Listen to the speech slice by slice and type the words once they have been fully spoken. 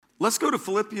Let's go to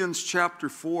Philippians chapter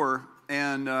 4,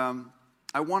 and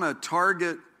I want to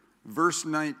target verse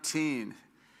 19.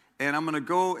 And I'm going to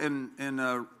go and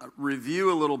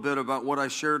review a little bit about what I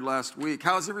shared last week.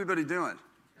 How's everybody doing?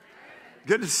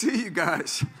 Good to see you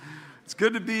guys. It's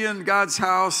good to be in God's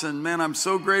house, and man, I'm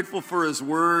so grateful for His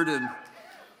Word, and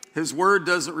His Word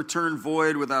doesn't return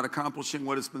void without accomplishing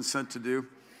what it's been sent to do.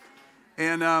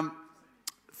 And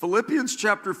Philippians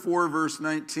chapter 4, verse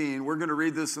 19, we're going to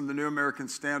read this in the New American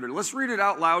Standard. Let's read it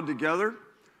out loud together.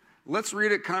 Let's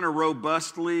read it kind of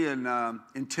robustly and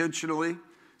intentionally.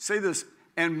 Say this,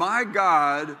 and my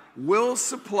God will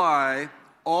supply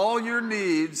all your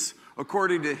needs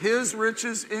according to His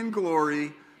riches in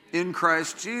glory in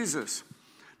Christ Jesus.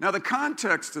 Now the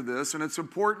context of this, and it's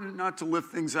important not to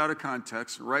lift things out of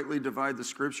context, rightly divide the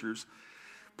scriptures.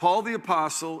 Paul the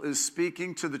Apostle is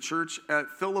speaking to the church at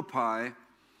Philippi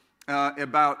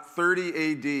about 30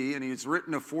 AD, and he's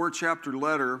written a 4-chapter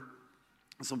letter.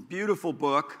 It's a beautiful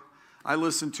book. I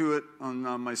listened to it on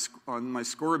my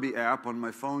Scorby app on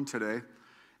my phone today,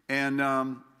 and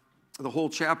the whole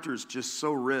chapter is just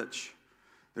so rich.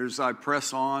 There's I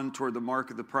press on toward the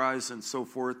mark of the prize and so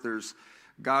forth. There's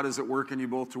God is at work in you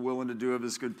both to will and to do of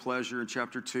His good pleasure in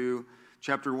chapter 2.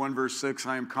 Chapter 1, verse 6,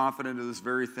 I am confident of this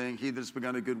very thing. He that has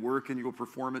begun a good work and you will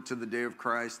perform it to the day of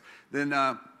Christ. Then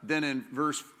in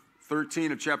verse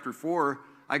 13 of chapter 4,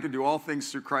 I can do all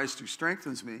things through Christ who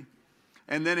strengthens me.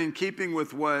 And then in keeping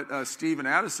with what Stephen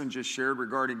Addison just shared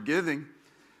regarding giving,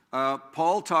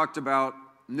 Paul talked about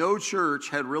no church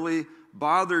had really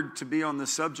bothered to be on the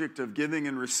subject of giving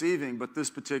and receiving, but this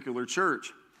particular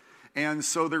church. And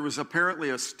so there was apparently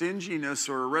a stinginess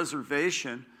or a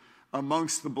reservation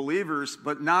amongst the believers,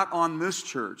 but not on this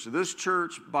church. This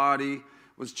church body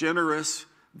was generous.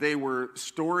 They were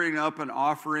storing up an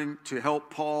offering to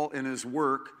help Paul in his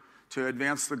work to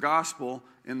advance the gospel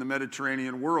in the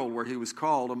Mediterranean world where he was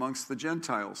called amongst the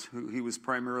Gentiles, who he was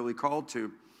primarily called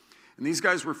to. And these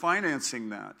guys were financing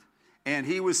that. And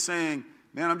he was saying,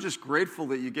 man, I'm just grateful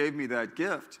that you gave me that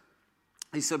gift.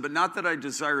 He said, but not that I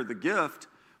desire the gift,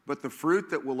 but the fruit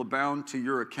that will abound to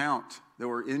your account, that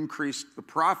will increase the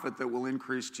profit that will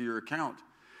increase to your account.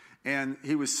 And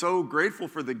he was so grateful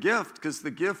for the gift because the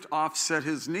gift offset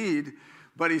his need.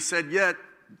 But he said, yet,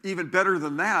 even better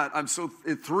than that, I'm so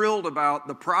thrilled about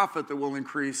the profit that will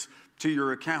increase to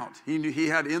your account. He knew he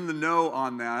had in the know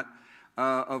on that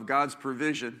of God's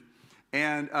provision.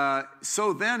 And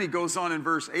so then he goes on in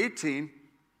verse 18,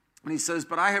 and he says,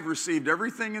 but I have received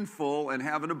everything in full and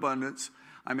have an abundance.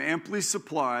 I'm amply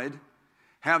supplied,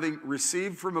 having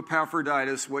received from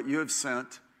Epaphroditus what you have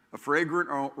sent, a fragrant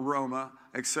aroma,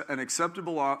 an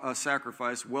acceptable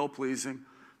sacrifice, well-pleasing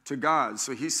to God.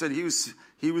 So he said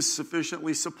he was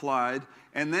sufficiently supplied.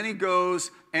 And then he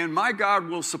goes, and my God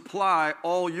will supply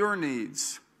all your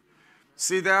needs.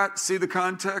 See that? See the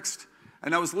context?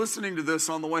 And I was listening to this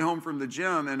on the way home from the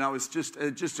gym, and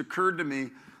it just occurred to me,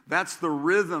 that's the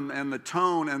rhythm and the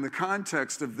tone and the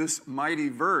context of this mighty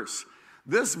verse.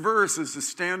 This verse is a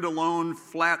standalone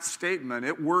flat statement.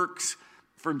 It works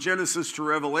from Genesis to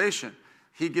Revelation.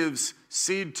 He gives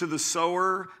seed to the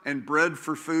sower and bread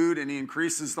for food, and He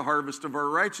increases the harvest of our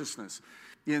righteousness.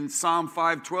 In Psalm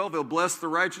 5:12, He'll bless the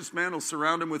righteous man, He'll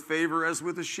surround him with favor as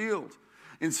with a shield.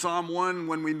 In Psalm 1,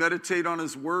 when we meditate on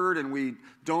His word and we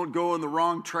don't go in the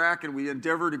wrong track and we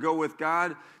endeavor to go with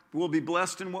God, we'll be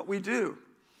blessed in what we do.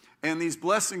 And these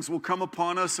blessings will come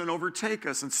upon us and overtake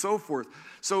us and so forth.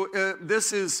 So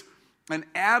this is an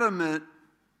adamant,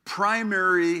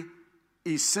 primary,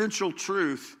 essential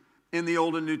truth in the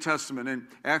Old and New Testament. In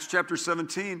Acts chapter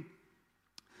 17,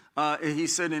 he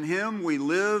said, in Him we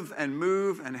live and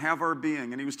move and have our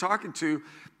being. And he was talking to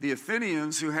the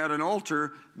Athenians who had an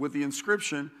altar with the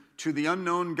inscription, to the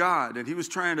unknown God. And he was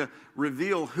trying to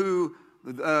reveal who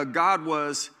God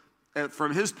was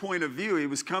from his point of view. He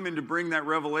was coming to bring that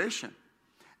revelation.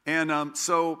 And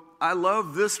so I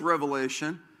love this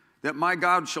revelation that my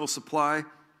God shall supply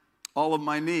all of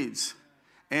my needs.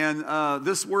 And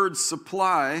this word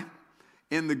supply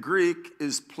in the Greek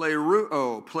is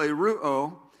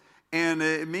pleroo. And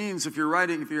it means, if you're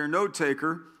a note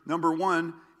taker, number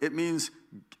one, it means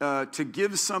to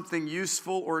give something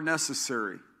useful or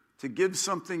necessary. To give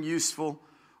something useful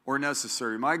or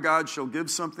necessary. My God shall give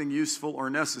something useful or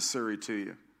necessary to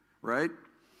you, right?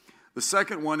 The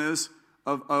second one is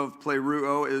of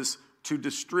pleroo is to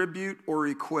distribute or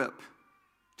equip.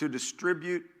 To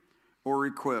distribute or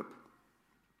equip.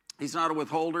 He's not a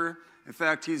withholder. In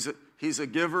fact, he's a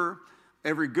giver.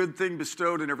 Every good thing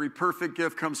bestowed and every perfect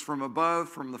gift comes from above,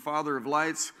 from the Father of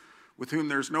lights, with whom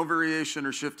there's no variation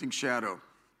or shifting shadow.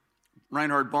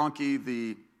 Reinhard Bonnke,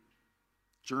 the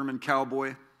German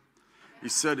cowboy, He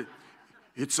said,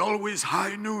 it's always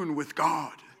high noon with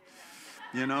God.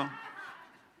 You know,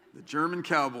 the German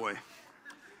cowboy.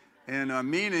 And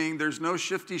meaning there's no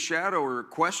shifty shadow or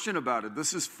question about it.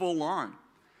 This is full on,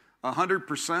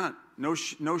 100%.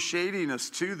 No shadiness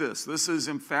to this. This is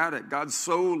emphatic. God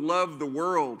so loved the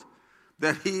world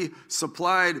that he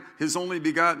supplied his only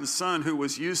begotten Son who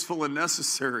was useful and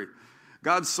necessary.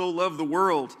 God so loved the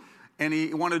world, and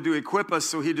he wanted to equip us,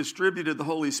 so he distributed the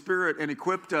Holy Spirit and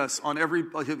equipped us on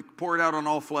he poured out on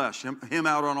all flesh, him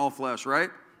out on all flesh, right?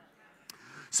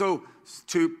 So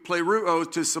to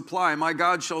pleroo, to supply, my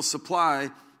God shall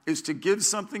supply, is to give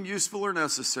something useful or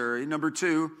necessary. Number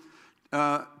 2,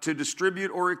 to distribute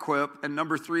or equip. And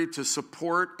number 3, to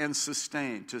support and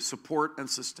sustain. To support and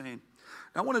sustain.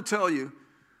 Now, I want to tell you,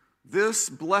 this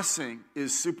blessing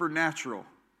is supernatural.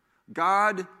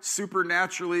 God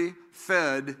supernaturally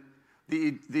fed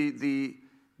the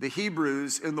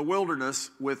Hebrews in the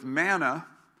wilderness with manna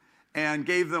and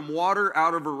gave them water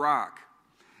out of a rock.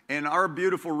 And our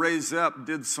beautiful Ray Zepp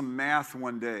did some math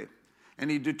one day.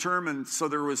 And he determined, so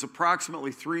there was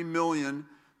approximately 3 million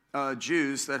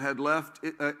Jews that had left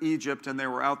Egypt, and they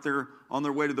were out there on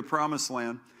their way to the Promised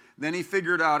Land. Then he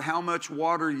figured out how much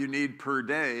water you need per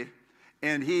day,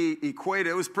 and he equated,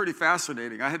 it was pretty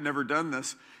fascinating. I had never done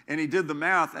this, and he did the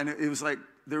math, and it was like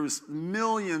there was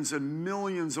millions and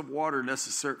millions of water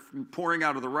necessary pouring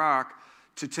out of the rock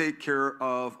to take care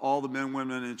of all the men,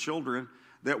 women, and children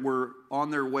that were on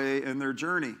their way in their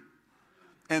journey.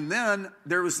 And then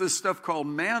there was this stuff called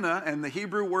manna, and the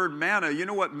Hebrew word manna, you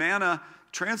know what manna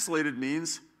translated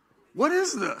means? What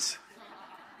is this?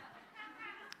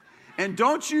 And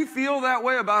don't you feel that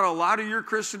way about a lot of your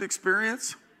Christian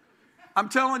experience? I'm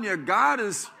telling you,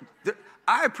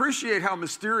 I appreciate how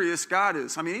mysterious God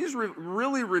is. I mean, he's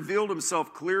really revealed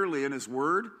himself clearly in his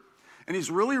word, and he's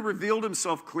really revealed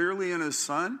himself clearly in his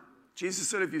Son. Jesus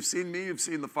said, if you've seen me, you've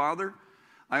seen the Father.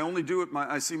 I only do what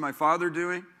I see my Father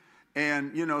doing.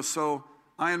 And, so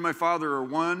I and my Father are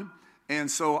one. And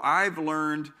so I've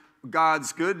learned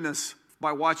God's goodness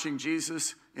by watching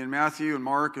Jesus in Matthew and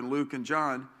Mark and Luke and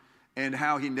John, and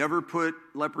how he never put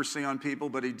leprosy on people,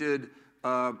 but he did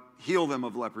heal them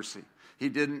of leprosy. He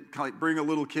didn't bring a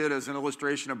little kid as an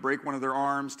illustration to break one of their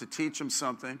arms to teach them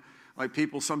something, like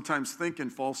people sometimes think in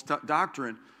false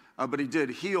doctrine, but he did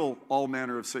heal all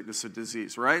manner of sickness and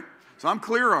disease, right? So I'm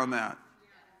clear on that.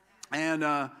 And,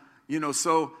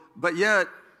 but yet,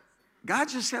 God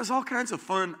just has all kinds of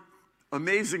fun,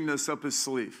 amazingness up his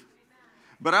sleeve.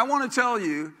 But I want to tell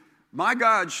you, my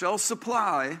God shall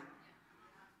supply.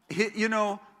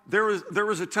 There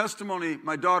was a testimony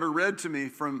my daughter read to me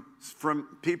from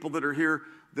people that are here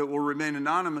that will remain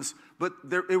anonymous, but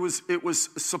it was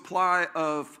a supply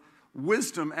of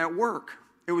wisdom at work.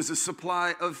 It was a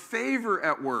supply of favor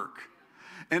at work.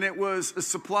 And it was a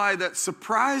supply that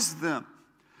surprised them.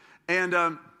 And,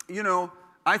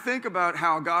 I think about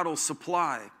how God will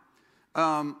supply.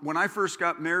 When I first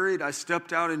got married, I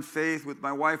stepped out in faith with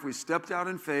my wife. We stepped out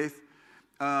in faith.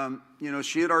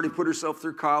 She had already put herself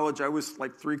through college. I was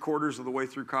like 3/4 of the way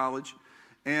through college.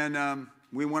 And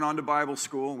we went on to Bible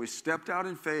school, and we stepped out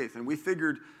in faith. And we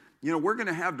figured, we're going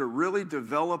to have to really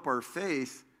develop our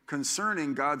faith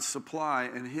concerning God's supply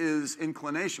and his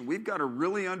inclination. We've got to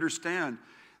really understand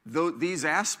these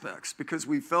aspects, because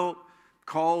we felt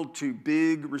called to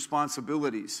big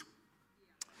responsibilities.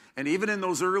 And even in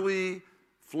those early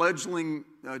fledgling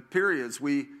periods,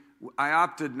 I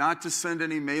opted not to send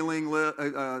any mailing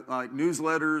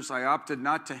newsletters. I opted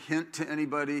not to hint to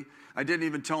anybody. I didn't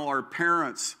even tell our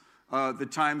parents the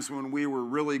times when we were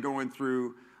really going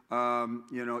through,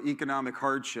 economic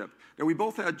hardship. Now, we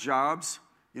both had jobs.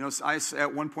 I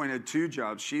at one point had 2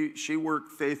 jobs. She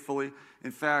worked faithfully.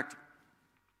 In fact,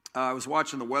 I was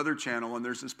watching the Weather Channel, and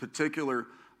there's this particular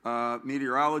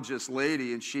meteorologist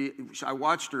lady, and I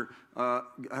watched her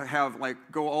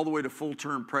go all the way to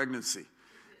full-term pregnancy.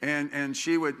 And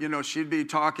she would, she'd be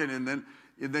talking, and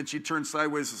then she'd turn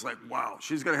sideways. It's like, wow,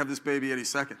 she's going to have this baby any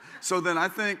second. So then I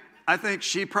think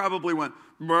she probably went,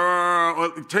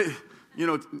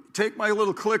 take my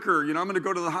little clicker, I'm going to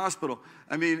go to the hospital.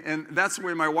 I mean, and that's the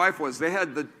way my wife was. They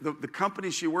had the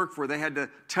company she worked for, they had to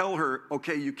tell her,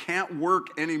 okay, you can't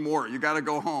work anymore. You got to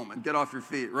go home and get off your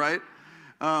feet, right?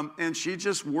 And she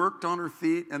just worked on her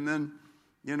feet, and then,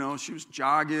 she was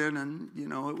jogging, and,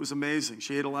 it was amazing.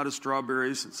 She ate a lot of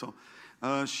strawberries, and so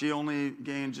she only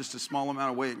gained just a small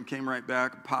amount of weight and came right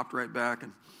back, popped right back,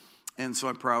 and so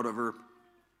I'm proud of her.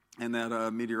 And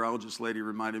that meteorologist lady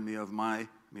reminded me of my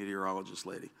meteorologist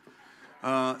lady.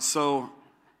 And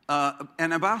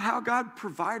about how God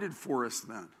provided for us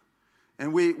then.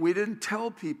 And we didn't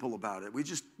tell people about it.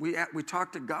 We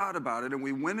talked to God about it, and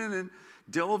we went in and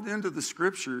delved into the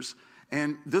scriptures,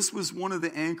 and this was one of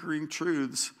the anchoring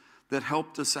truths that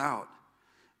helped us out.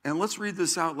 And let's read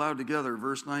this out loud together,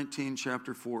 verse 19,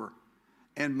 chapter 4.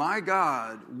 And my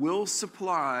God will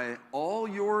supply all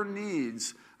your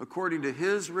needs according to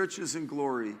his riches and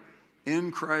glory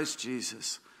in Christ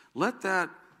Jesus. Let that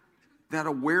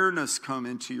awareness come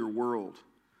into your world,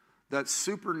 that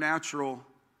supernatural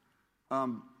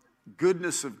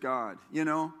goodness of God. You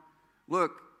know,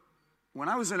 look, when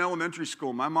I was in elementary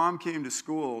school, my mom came to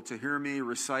school to hear me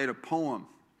recite a poem.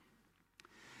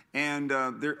 And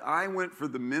I went for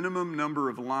the minimum number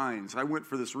of lines. I went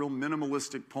for this real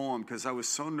minimalistic poem because I was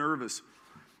so nervous.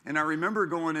 And I remember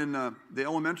going in the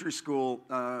elementary school,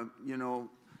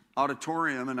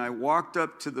 auditorium, and I walked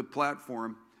up to the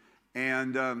platform,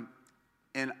 and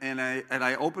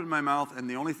I opened my mouth, and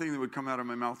the only thing that would come out of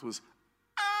my mouth was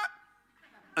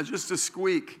just a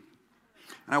squeak.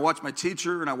 And I watched my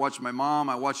teacher, and I watched my mom,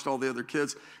 I watched all the other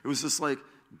kids. It was just like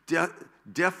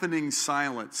deafening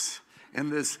silence.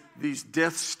 And these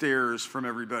death stares from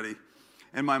everybody.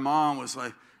 And my mom was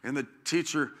like, and the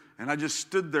teacher, and I just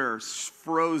stood there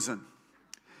frozen.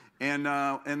 And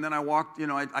then I walked,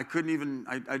 I couldn't even,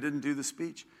 I didn't do the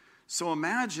speech. So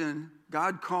imagine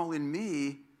God calling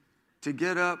me to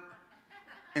get up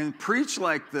and preach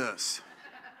like this.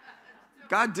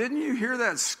 God, didn't you hear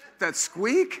that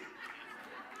squeak?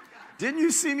 Didn't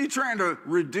you see me trying to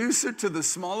reduce it to the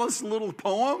smallest little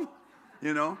poem?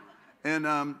 And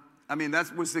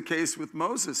that was the case with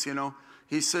Moses,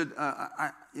 He said,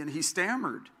 and he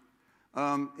stammered.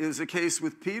 It was a case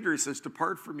with Peter. He says,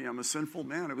 depart from me, I'm a sinful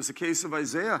man. It was a case of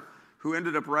Isaiah, who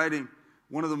ended up writing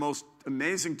one of the most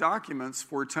amazing documents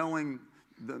foretelling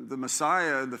the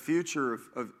Messiah and the future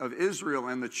of Israel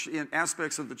and the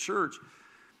aspects of the church.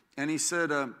 And he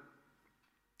said,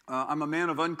 I'm a man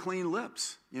of unclean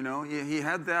lips. He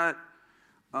had that,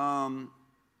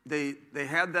 they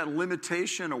had that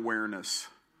limitation awareness.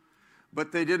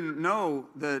 But they didn't know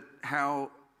that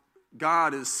how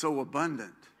God is so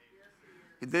abundant.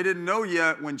 They didn't know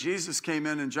yet when Jesus came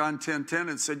in John 10:10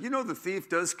 and said, the thief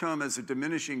does come as a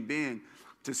diminishing being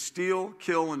to steal,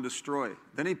 kill, and destroy.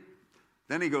 Then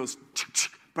he goes,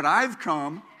 but I've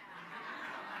come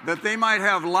that they might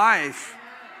have life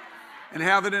and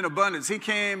have it in abundance. He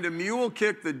came to mule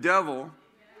kick the devil,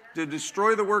 to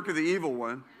destroy the work of the evil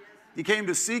one. He came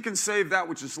to seek and save that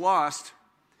which is lost.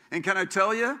 And can I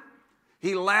tell you,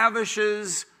 he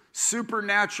lavishes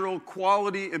supernatural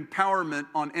quality empowerment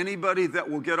on anybody that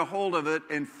will get a hold of it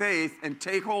in faith and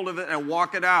take hold of it and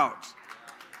walk it out.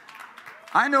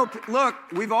 I know, look,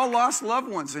 we've all lost loved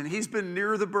ones, and he's been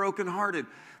near the brokenhearted.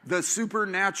 The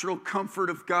supernatural comfort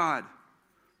of God,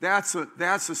 that's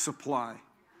a supply.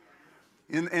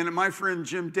 And my friend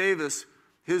Jim Davis,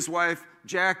 his wife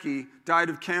Jackie, died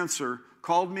of cancer,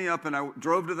 called me up, and I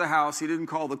drove to the house. He didn't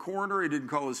call the coroner. He didn't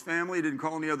call his family. He didn't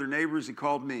call any other neighbors. He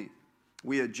called me.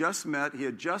 We had just met. He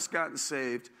had just gotten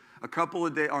saved a couple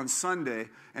of days on Sunday,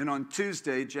 and on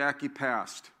Tuesday, Jackie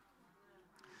passed.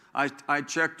 I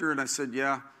checked her, and I said,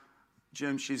 yeah,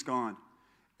 Jim, she's gone.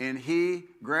 And he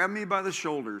grabbed me by the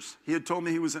shoulders. He had told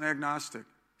me he was an agnostic.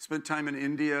 Spent time in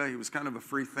India. He was kind of a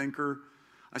free thinker.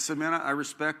 I said, man, I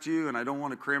respect you, and I don't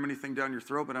want to cram anything down your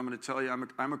throat, but I'm going to tell you,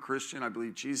 I'm a Christian. I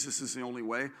believe Jesus is the only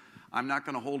way. I'm not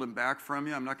going to hold him back from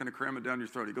you. I'm not going to cram it down your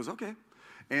throat. He goes, okay.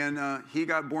 And he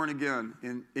got born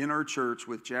again in our church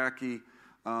with Jackie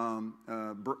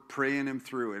praying him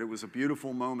through it. It was a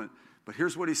beautiful moment. But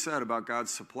here's what he said about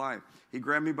God's supply. He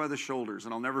grabbed me by the shoulders,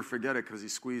 and I'll never forget it because he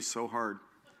squeezed so hard.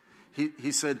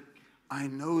 He said, I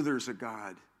know there's a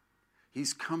God.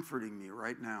 He's comforting me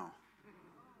right now.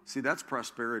 See, that's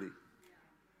prosperity.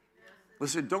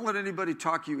 Listen, don't let anybody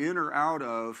talk you in or out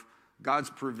of God's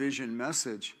provision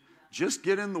message. Just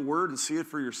get in the Word and see it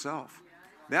for yourself.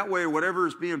 That way, whatever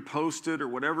is being posted or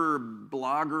whatever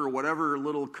blogger or whatever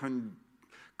little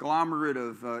conglomerate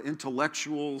of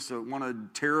intellectuals that want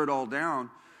to tear it all down,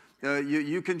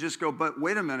 you can just go, but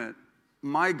wait a minute.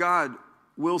 My God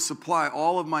will supply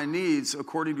all of my needs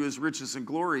according to his riches and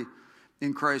glory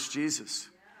in Christ Jesus.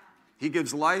 He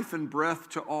gives life and breath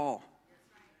to all.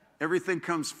 Everything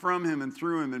comes from him and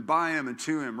through him and by him and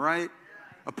to him, right?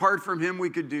 Apart from him, we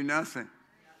could do nothing.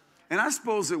 And I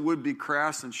suppose it would be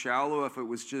crass and shallow if it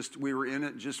was just, we were in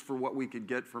it just for what we could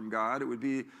get from God. It would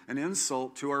be an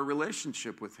insult to our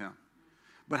relationship with him.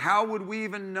 But how would we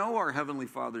even know our Heavenly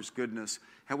Father's goodness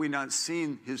had we not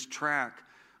seen his track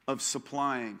of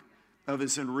supplying, of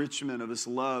his enrichment, of his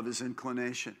love, his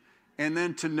inclination? And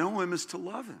then to know him is to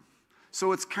love him.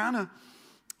 So it's kind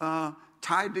of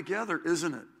tied together,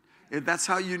 isn't it? That's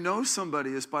how you know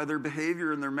somebody, is by their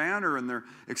behavior and their manner and their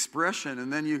expression.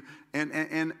 And then you,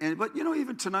 but you know,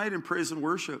 even tonight in praise and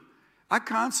worship, I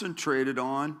concentrated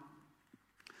on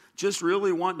just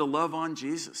really wanting to love on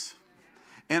Jesus.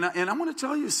 And I want to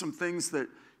tell you some things that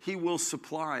he will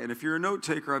supply. And if you're a note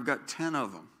taker, I've got 10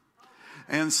 of them.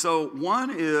 And so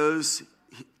one is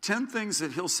 10 things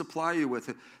that he'll supply you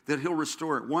with, that he'll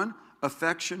restore. One,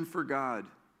 affection for God.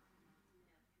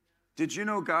 Did you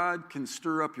know God can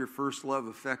stir up your first love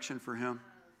affection for him?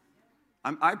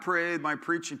 I pray my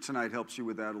preaching tonight helps you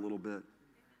with that a little bit.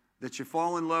 That you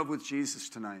fall in love with Jesus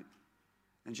tonight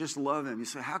and just love him. You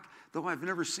say, how, though I've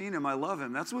never seen him, I love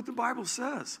him. That's what the Bible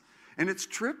says. And it's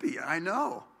trippy, I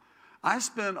know. I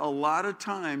spend a lot of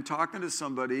time talking to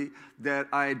somebody that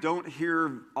I don't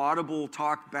hear audible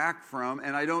talk back from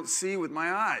and I don't see with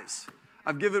my eyes.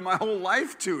 I've given my whole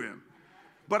life to him.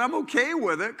 But I'm okay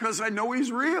with it because I know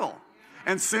he's real.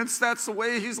 And since that's the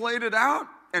way he's laid it out,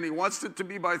 and he wants it to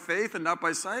be by faith and not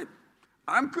by sight,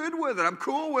 I'm good with it. I'm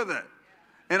cool with it.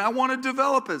 And I want to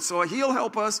develop it. So he'll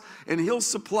help us, and he'll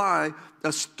supply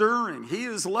a stirring. He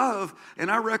is love,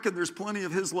 and I reckon there's plenty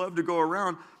of his love to go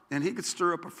around, and he could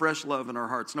stir up a fresh love in our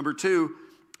hearts. Number two,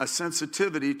 a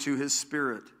sensitivity to his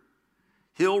spirit.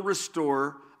 He'll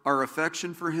restore our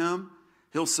affection for him.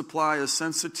 He'll supply a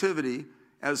sensitivity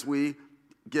as we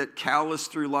get callous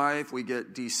through life. We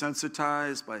get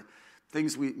desensitized by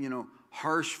things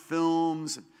harsh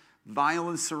films, and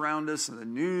violence around us, and the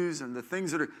news, and the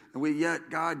things that are, and we yet,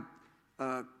 God,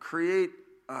 create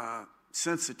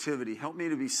sensitivity. Help me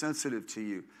to be sensitive to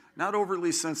you. Not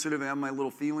overly sensitive and have my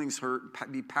little feelings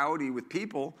hurt, be pouty with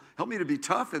people. Help me to be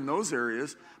tough in those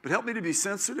areas, but help me to be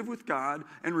sensitive with God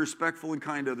and respectful and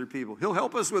kind to other people. He'll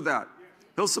help us with that.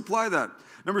 He'll supply that.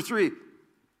 Number three,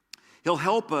 he'll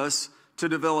help us to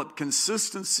develop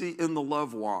consistency in the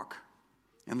love walk.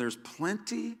 And there's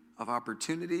plenty of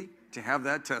opportunity to have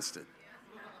that tested.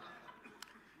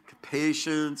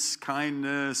 Patience,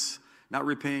 kindness, not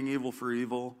repaying evil for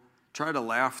evil. Try to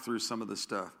laugh through some of the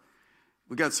stuff.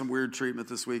 We got some weird treatment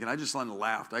this week, and I just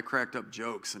laughed. I cracked up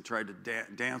jokes and tried to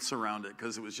dance around it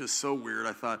because it was just so weird.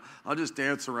 I thought, I'll just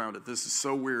dance around it. This is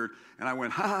so weird. And I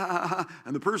went, ha, ha, ha, ha.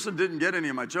 And the person didn't get any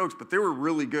of my jokes, but they were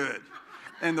really good.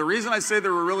 And the reason I say they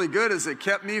were really good is it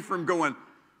kept me from going,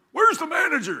 where's the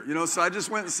manager? So I just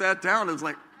went and sat down. It was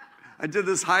like, I did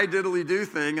this high diddly-do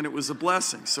thing, and it was a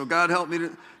blessing. So God helped me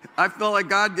I felt like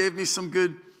God gave me some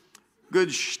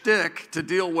good shtick to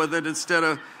deal with it instead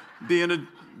of being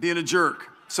a jerk.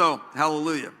 So,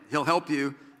 hallelujah. He'll help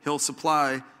you. He'll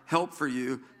supply help for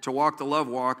you to walk the love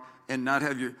walk and not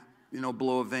have you,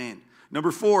 blow a vein.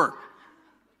 Number four,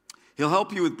 he'll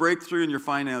help you with breakthrough in your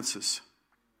finances.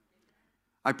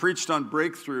 I preached on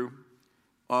breakthrough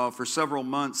for several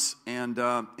months, and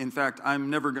in fact, I'm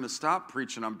never going to stop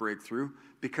preaching on breakthrough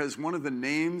because one of the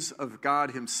names of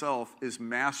God himself is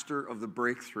Master of the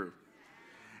Breakthrough.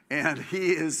 And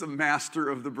he is the master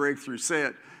of the breakthrough. Say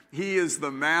it. He is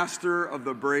the master of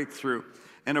the breakthrough.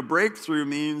 And a breakthrough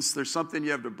means there's something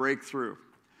you have to break through.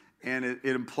 And it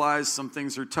implies some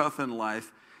things are tough in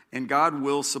life. And God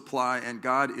will supply, and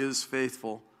God is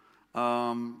faithful.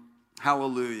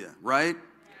 Hallelujah, right?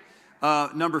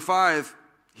 Number five,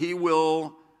 he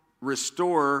will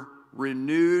restore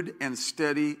renewed and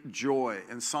steady joy.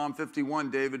 In Psalm 51,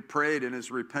 David prayed in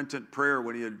his repentant prayer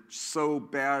when he had so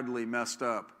badly messed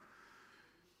up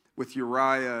with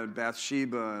Uriah and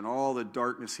Bathsheba and all the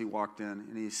darkness he walked in.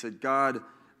 And he said, God,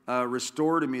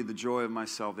 restore to me the joy of my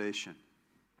salvation.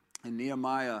 In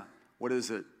Nehemiah, what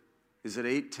is it? Is it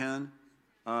 8:10?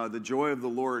 The joy of the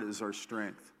Lord is our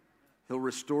strength. He'll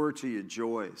restore to you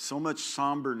joy. So much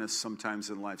somberness sometimes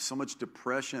in life, so much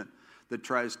depression that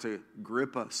tries to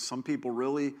grip us. Some people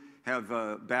really have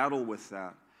a battle with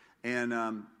that. And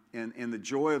the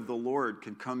joy of the Lord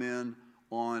can come in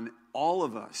on all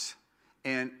of us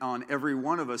and on every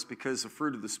one of us, because the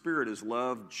fruit of the Spirit is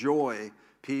love, joy,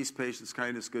 peace, patience,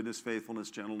 kindness, goodness, faithfulness,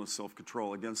 gentleness,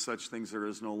 self-control. Against such things there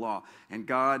is no law. And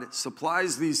God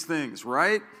supplies these things,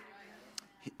 right?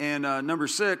 And number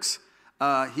six,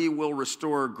 he will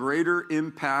restore greater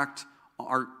impact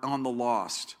on the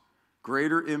lost.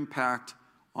 Greater impact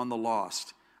on the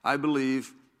lost. I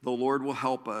believe the Lord will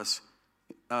help us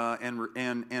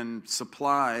and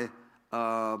supply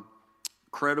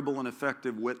credible and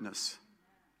effective witness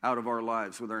out of our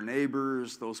lives, with our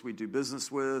neighbors, those we do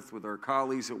business with our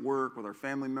colleagues at work, with our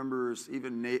family members,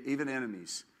 even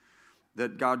enemies,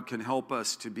 that God can help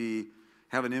us to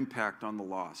have an impact on the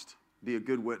lost, be a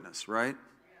good witness, right?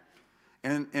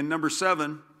 And number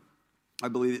seven, I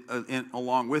believe,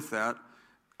 along with that,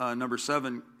 number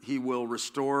seven, he will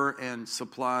restore and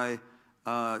supply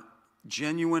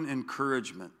genuine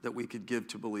encouragement that we could give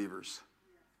to believers.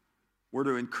 We're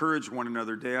to encourage one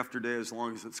another day after day as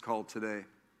long as it's called today.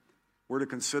 We're to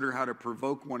consider how to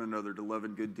provoke one another to love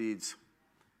and good deeds.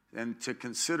 And to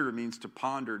consider means to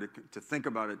ponder, to think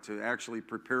about it, to actually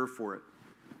prepare for it.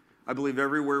 I believe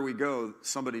everywhere we go,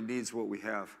 somebody needs what we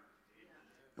have.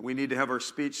 And we need to have our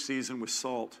speech seasoned with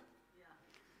salt.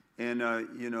 And,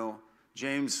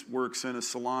 James works in a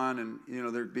salon,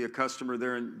 and, there'd be a customer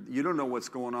there, and you don't know what's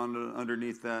going on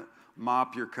underneath that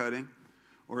mop you're cutting,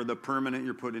 or the permanent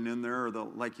you're putting in there, or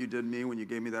like you did me when you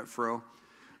gave me that fro.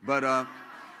 But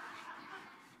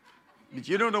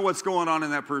you don't know what's going on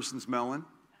in that person's melon,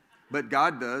 but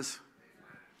God does.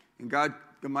 And God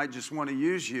might just want to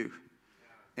use you.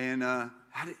 And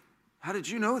how did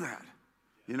you know that?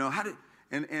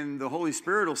 And the Holy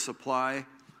Spirit will supply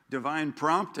divine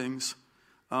promptings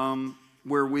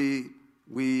where we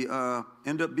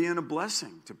end up being a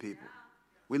blessing to people.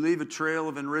 We leave a trail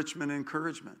of enrichment and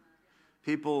encouragement.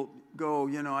 People go,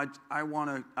 I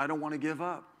don't want to give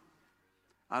up.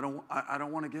 I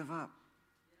don't want to give up.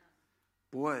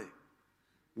 Boy,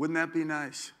 wouldn't that be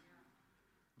nice?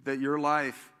 That your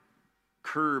life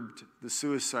curbed the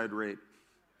suicide rate.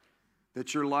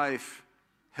 That your life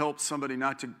helped somebody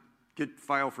not to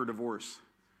file for divorce.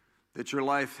 That your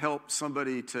life helped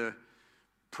somebody to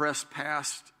press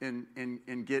past and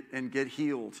get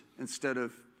healed instead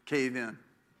of cave in.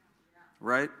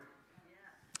 Right?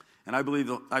 And I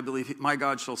believe my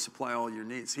God shall supply all your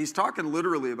needs. He's talking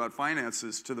literally about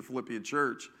finances to the Philippian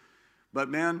church. But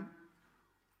man,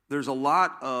 there's a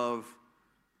lot of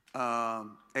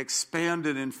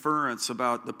expanded inference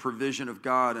about the provision of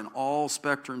God in all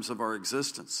spectrums of our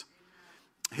existence.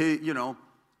 He'll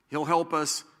help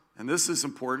us, and this is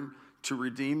important, to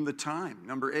redeem the time.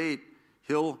 Number 8,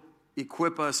 he'll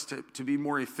equip us to be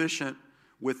more efficient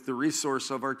with the resource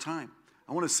of our time.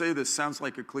 I want to say this, sounds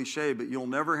like a cliche, but you'll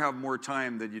never have more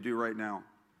time than you do right now.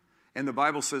 And the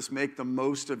Bible says make the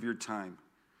most of your time.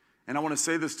 And I want to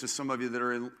say this to some of you that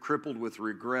are crippled with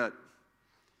regret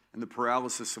and the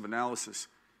paralysis of analysis.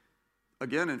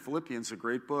 Again, in Philippians, a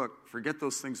great book, forget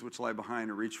those things which lie behind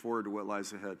and reach forward to what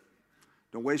lies ahead.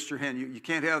 Don't waste your hand. You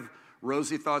can't have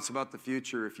rosy thoughts about the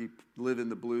future if you live in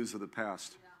the blues of the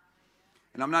past.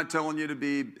 And I'm not telling you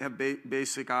to have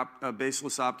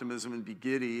baseless optimism and be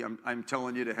giddy. I'm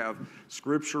telling you to have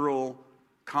scriptural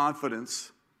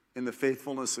confidence in the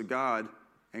faithfulness of God,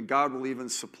 and God will even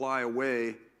supply a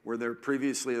way where there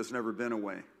previously has never been a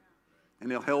way. And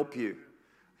He'll help you.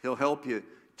 He'll help you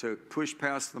to push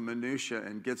past the minutia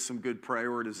and get some good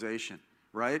prioritization,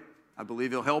 right? I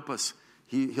believe He'll help us.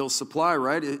 He'll supply,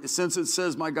 right? Since it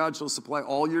says, my God shall supply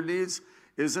all your needs,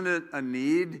 isn't it a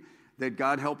need that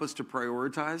God help us to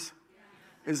prioritize?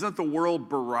 Isn't the world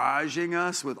barraging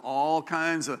us with all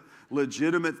kinds of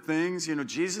legitimate things?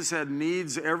 Jesus had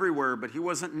needs everywhere, but He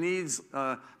wasn't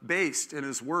needs-based in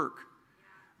His work.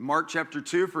 Mark chapter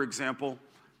 2, for example,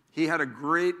 He had a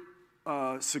great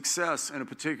success in a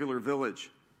particular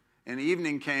village. And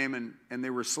evening came, and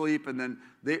they were asleep, and then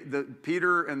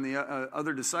Peter and the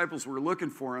other disciples were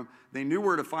looking for Him. They knew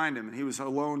where to find Him, and He was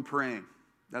alone praying.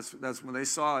 That's when they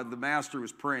saw the Master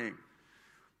was praying.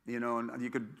 And you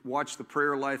could watch the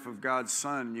prayer life of God's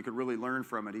Son, and you could really learn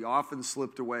from it. He often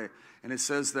slipped away. And it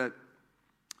says that,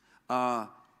 I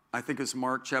think it's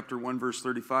Mark chapter 1, verse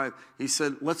 35. He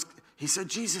said,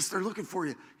 Jesus, they're looking for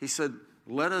you. He said,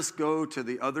 let us go to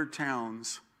the other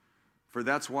towns, for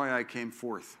that's why I came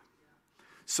forth.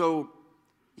 So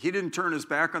He didn't turn His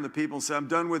back on the people and say, I'm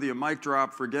done with you, mic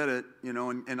drop, forget it,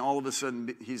 and all of a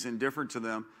sudden He's indifferent to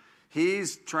them.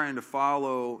 He's trying to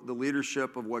follow the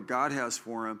leadership of what God has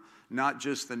for him, not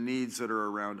just the needs that are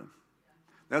around him.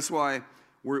 That's why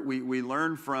we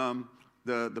learn from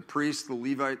the priest, the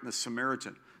Levite, and the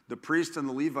Samaritan. The priest and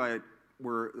the Levite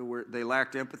they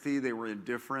lacked empathy, they were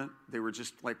indifferent, they were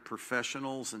just like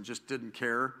professionals and just didn't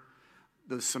care.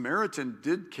 The Samaritan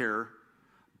did care,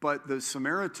 but the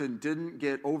Samaritan didn't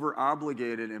get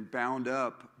over-obligated and bound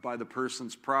up by the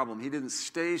person's problem. He didn't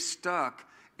stay stuck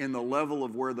in the level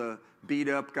of where the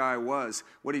beat-up guy was.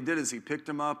 What he did is he picked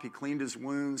him up, he cleaned his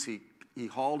wounds, he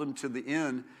hauled him to the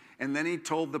inn, and then he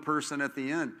told the person at the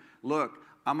inn, look,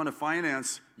 I'm going to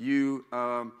finance you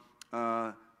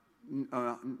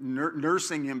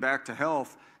nursing him back to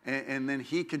health, and then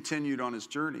he continued on his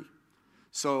journey.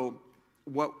 So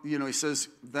he says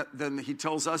that then he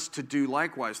tells us to do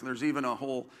likewise. And there's even a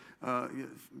whole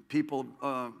people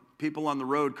on the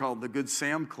road called the Good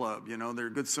Sam Club. They're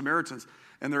Good Samaritans,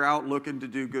 and they're out looking to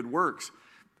do good works.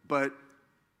 But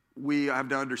we have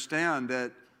to understand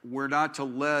that we're not to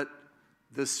let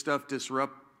this stuff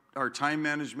disrupt our time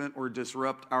management or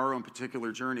disrupt our own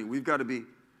particular journey. We've got to be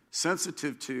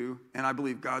sensitive to, and I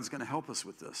believe God's going to help us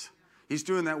with this. He's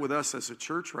doing that with us as a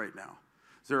church right now.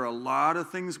 There are a lot of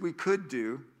things we could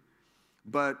do,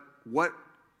 but what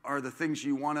are the things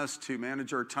you want us to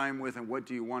manage our time with, and what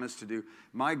do you want us to do?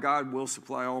 My God will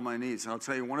supply all my needs. And I'll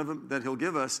tell you, one of them that he'll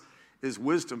give us is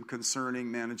wisdom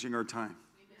concerning managing our time.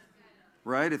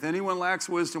 Right? If anyone lacks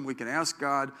wisdom, we can ask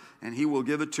God, and he will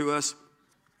give it to us.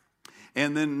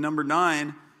 And then number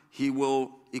 9, he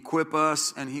will equip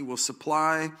us, and he will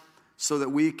supply so that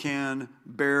we can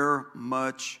bear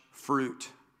much fruit.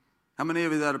 How many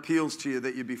of you that appeals to you,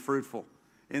 that you be fruitful?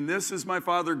 And this is my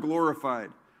Father glorified,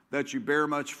 that you bear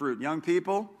much fruit. Young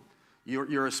people,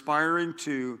 you're aspiring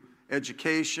to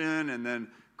education and then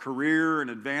career and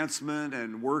advancement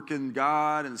and work in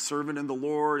God and serving in the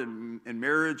Lord and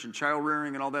marriage and child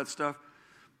rearing and all that stuff.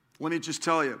 Let me just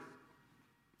tell you,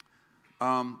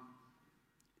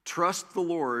 trust the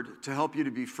Lord to help you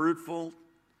to be fruitful.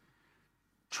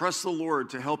 Trust the Lord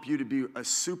to help you to be a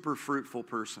super fruitful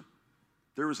person.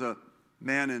 There was a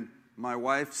man in my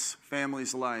wife's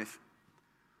family's life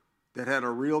that had a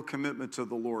real commitment to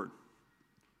the Lord.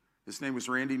 His name was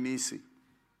Randy Meese.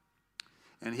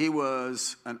 And he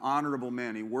was an honorable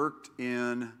man. He worked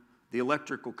in the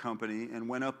electrical company and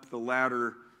went up the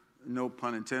ladder, no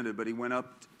pun intended, but he went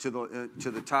up to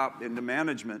the top into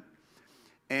management.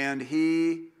 And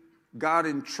he got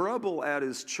in trouble at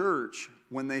his church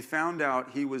when they found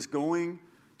out he was going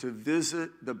to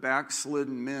visit the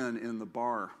backslidden men in the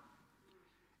bar.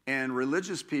 And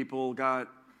religious people got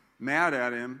mad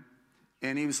at him.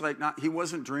 And he was like, he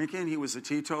wasn't drinking. He was a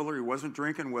teetotaler. He wasn't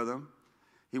drinking with them.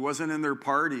 He wasn't in there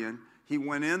partying. He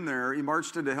went in there. He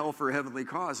marched into hell for a heavenly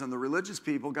cause. And the religious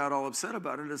people got all upset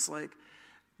about it. It's like,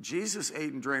 Jesus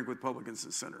ate and drank with publicans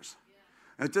and sinners.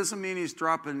 Yeah. It doesn't mean he's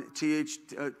dropping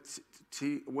THC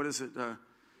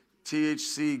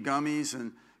gummies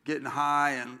and getting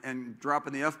high and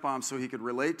dropping the F-bomb so he could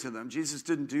relate to them. Jesus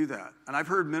didn't do that. And I've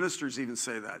heard ministers even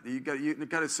say that. You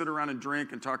got to sit around and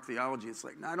drink and talk theology. It's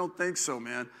like, no, I don't think so,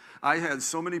 man. I had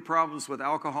so many problems with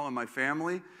alcohol in my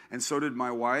family, and so did my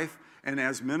wife. And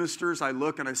as ministers, I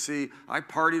look and I see, I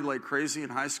partied like crazy in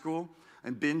high school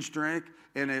and binge drank,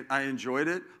 and I enjoyed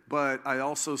it. But I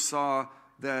also saw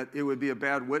that it would be a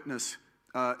bad witness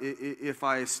if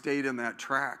I stayed in that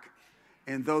track.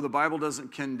 And though the Bible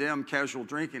doesn't condemn casual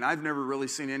drinking, I've never really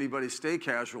seen anybody stay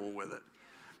casual with it.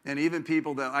 And even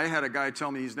people that, I had a guy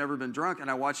tell me he's never been drunk, and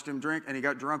I watched him drink, and he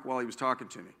got drunk while he was talking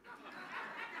to me.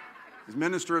 He's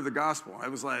minister of the gospel. I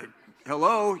was like,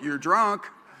 hello, you're drunk.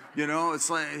 You know, it's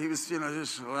like, he was,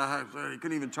 just, he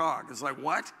couldn't even talk. It's like,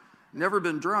 what? Never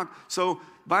been drunk. So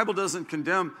Bible doesn't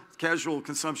condemn casual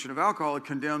consumption of alcohol. It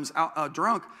condemns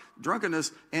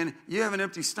drunkenness. And you have an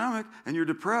empty stomach and you're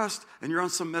depressed and you're on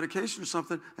some medication or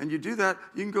something and you do that,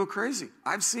 you can go crazy.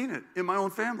 I've seen it in my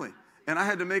own family. And I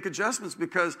had to make adjustments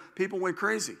because people went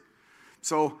crazy.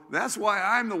 So that's why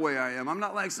I'm the way I am. I'm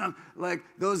not like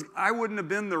those. I wouldn't have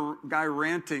been the guy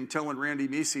ranting, telling Randy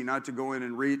Meese not to go in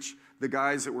and reach the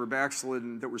guys that were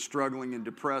backslidden, that were struggling and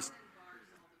depressed.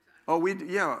 Oh,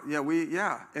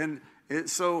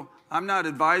 so I'm not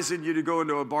advising you to go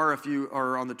into a bar if you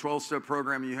are on the 12-step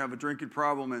program and you have a drinking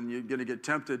problem and you're going to get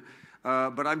tempted.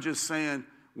 But I'm just saying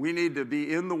we need to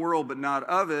be in the world but not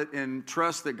of it, and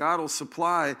trust that God will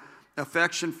supply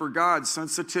affection for God,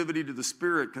 sensitivity to the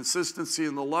Spirit, consistency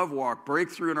in the love walk,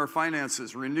 breakthrough in our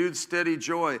finances, renewed steady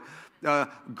joy, a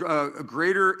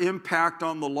greater impact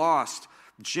on the lost,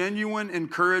 genuine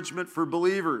encouragement for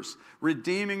believers,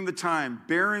 redeeming the time,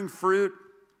 bearing fruit.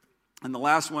 And the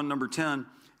last one, number 10,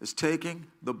 is taking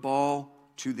the ball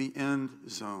to the end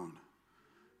zone.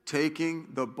 Taking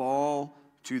the ball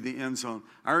to the end zone.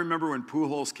 I remember when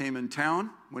Pujols came in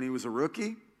town when he was a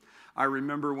rookie. I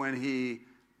remember when he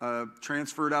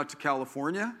transferred out to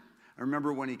California. I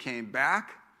remember when he came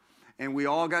back, and we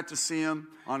all got to see him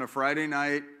on a Friday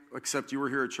night, except you were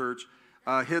here at church,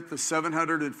 hit the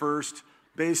 701st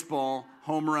baseball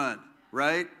home run,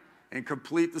 right? And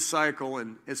complete the cycle,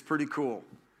 and it's pretty cool.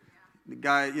 The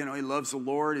guy, he loves the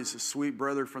Lord. He's a sweet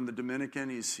brother from the Dominican.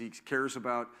 He cares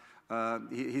about,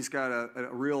 he's got a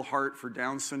real heart for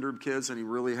Down syndrome kids, and he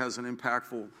really has an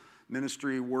impactful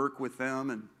ministry work with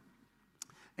them.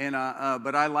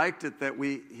 But I liked it that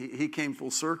he came full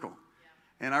circle.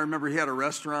 And I remember he had a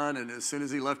restaurant, and as soon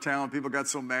as he left town, people got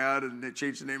so mad, and they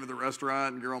changed the name of the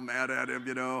restaurant, and they're all mad at him,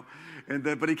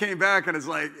 But he came back, and it's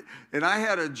like, and I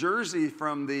had a jersey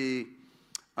from the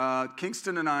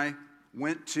Kingston and I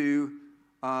went to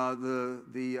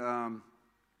the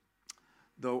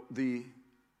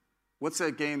what's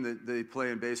that game that they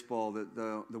play in baseball,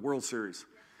 the World Series,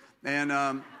 and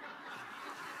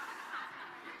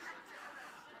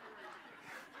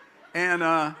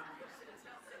And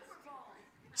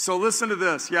so listen to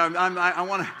this. Yeah, I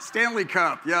want a Stanley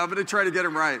Cup. Yeah, I'm going to try to get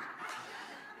him right.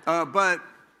 But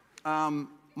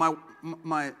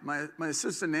my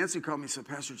assistant Nancy called me and said,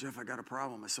 Pastor Jeff, I got a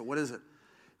problem. I said, what is it?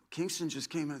 Kingston just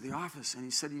came into the office and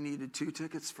he said he needed 2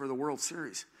 tickets for the World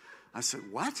Series. I said,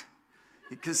 what?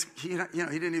 Because I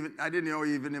didn't know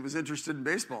he even was interested in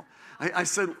baseball. I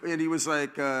said, and he was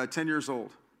like 10 years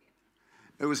old.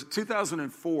 It was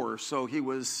 2004, so he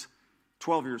was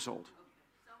 12 years old.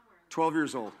 12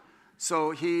 years old.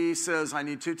 So he says, I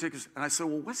need 2 tickets. And I said,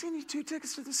 well, what's he need 2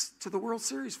 tickets to the World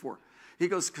Series for? He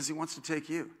goes, because he wants to take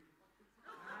you.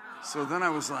 So then I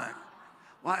was like,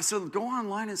 well, I said, go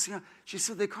online and see. She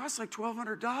said, they cost like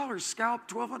 $1,200, scalp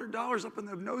 $1,200 up in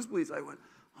the nosebleeds. I went,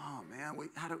 oh man, we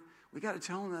got to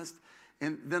tell him this.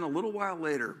 And then a little while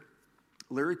later,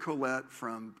 Larry Collette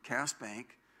from Cass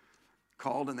Bank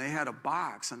called and they had a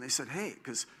box and they said, hey,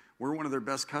 because we're one of their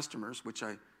best customers, which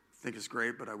I think is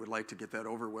great, but I would like to get that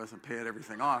over with and pay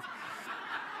everything off,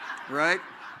 right?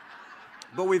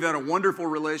 But we've had a wonderful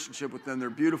relationship with them.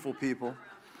 They're beautiful people.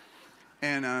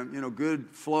 And,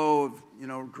 good flow of,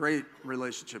 great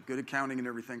relationship, good accounting and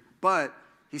everything. But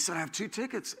he said, I have 2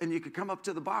 tickets and you could come up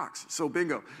to the box. So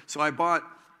bingo. So I bought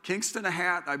Kingston a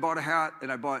hat,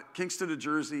 and I bought Kingston a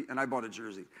jersey, and I bought a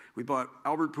jersey. We bought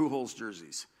Albert Pujols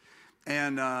jerseys.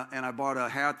 And I bought a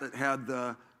hat that had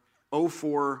the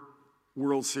 04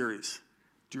 World Series.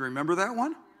 Do you remember that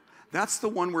one? That's the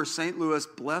one where St. Louis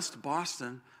blessed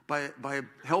Boston by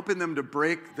helping them to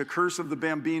break the curse of the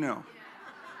Bambino.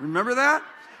 Remember that?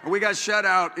 And we got shut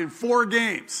out in 4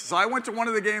 games. So I went to one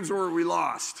of the games where we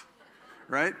lost,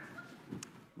 right?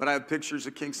 But I have pictures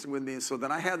of Kingston with me. And so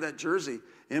then I had that jersey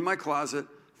in my closet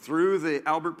through the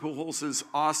Albert Pujols is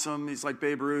awesome. He's like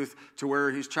Babe Ruth, to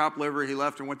where he's chopped liver. He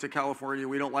left and went to California.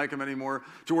 We don't like him anymore.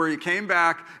 To where he came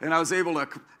back, and I was able to,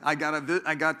 I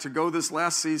got to go this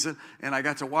last season, and I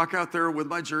got to walk out there with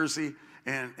my jersey,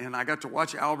 and I got to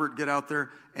watch Albert get out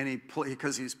there, and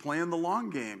because he's playing the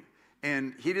long game.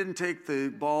 And he didn't take the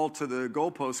ball to the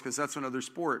goalpost because that's another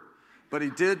sport. But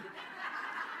he did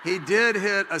hit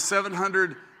his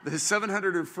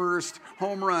 701st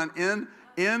home run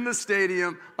in the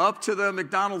stadium up to the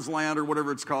McDonald's land or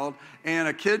whatever it's called. And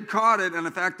a kid caught it, and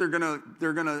in fact they're gonna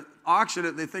auction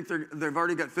it. They think they've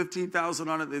already got $15,000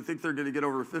 on it. They think they're gonna get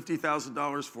over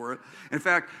 $50,000 for it. In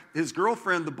fact, his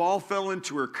girlfriend, the ball fell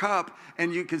into her cup,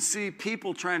 and you could see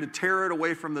people trying to tear it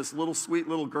away from this little sweet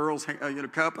little girl's cup.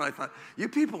 And I thought, you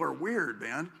people are weird,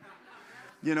 man.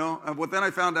 Well, then I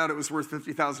found out it was worth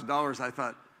 $50,000. I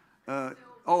thought,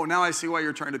 now I see why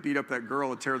you're trying to beat up that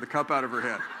girl and tear the cup out of her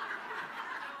head.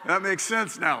 That makes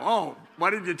sense now. Oh, why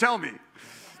didn't you tell me?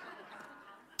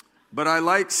 But I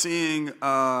like seeing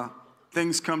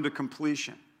things come to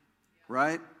completion,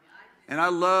 right? And I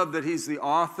love that he's the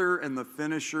author and the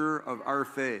finisher of our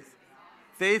faith.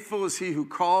 Faithful is he who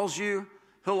calls you,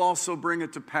 he'll also bring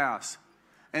it to pass.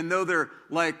 And though they're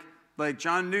like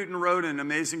John Newton wrote in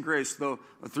Amazing Grace, though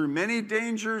through many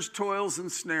dangers, toils,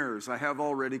 and snares, I have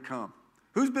already come.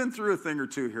 Who's been through a thing or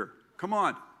two here? Come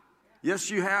on.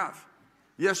 Yes, you have.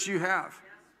 Yes, you have.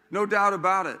 No doubt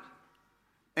about it.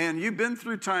 And you've been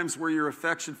through times where your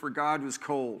affection for God was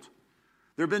cold.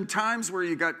 There have been times where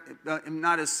you got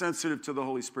not as sensitive to the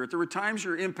Holy Spirit. There were times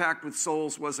your impact with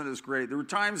souls wasn't as great. There were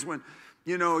times when,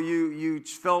 you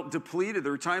felt depleted.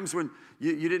 There were times when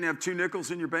you didn't have 2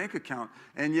 nickels in your bank account.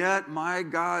 And yet, my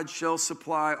God shall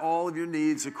supply all of your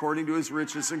needs according to his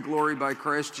riches and glory by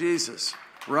Christ Jesus.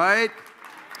 Right?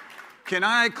 Can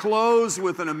I close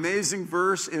with an amazing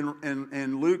verse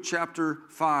in Luke chapter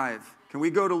 5? Can we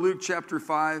go to Luke chapter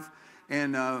 5?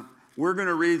 And we're going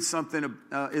to read something.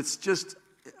 It's just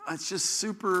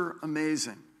super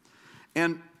amazing.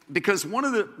 And because one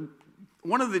of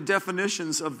the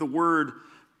definitions of the word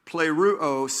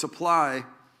pleroo, supply,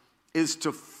 is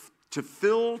to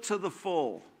fill to the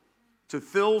full. To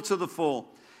fill to the full.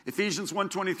 Ephesians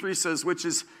 1:23 says, which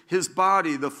is his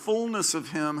body, the fullness of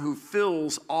him who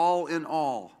fills all in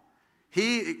all.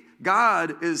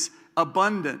 God is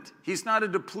abundant. He's not a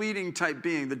depleting type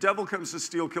being. The devil comes to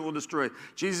steal, kill, and destroy.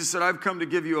 Jesus said, I've come to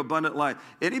give you abundant life.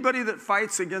 Anybody that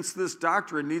fights against this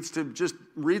doctrine needs to just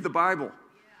read the Bible.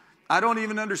 I don't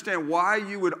even understand why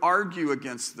you would argue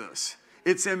against this.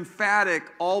 It's emphatic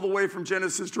all the way from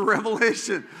Genesis to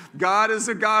Revelation. God is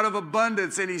a God of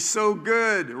abundance, and he's so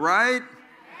good, right?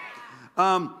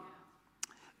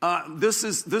 This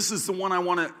is the one I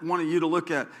want you to look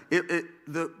at.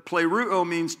 The pleroo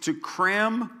means to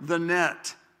cram the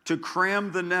net, to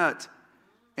cram the net,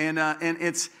 and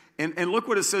look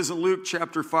what it says in Luke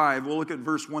chapter 5. We'll look at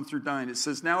verse 1 through 9. It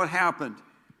says, now it happened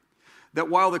that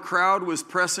while the crowd was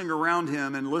pressing around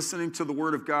him and listening to the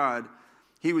word of God,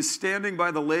 he was standing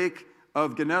by the lake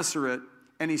of Gennesaret,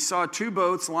 and he saw 2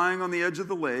 boats lying on the edge of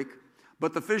the lake,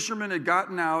 but the fishermen had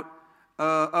gotten out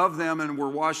of them and were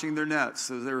washing their nets,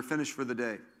 so they were finished for the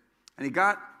day. And he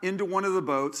got into one of the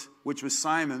boats, which was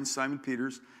Simon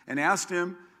Peter's, and asked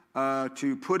him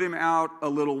to put him out a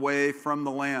little way from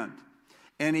the land.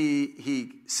 And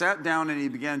he sat down and he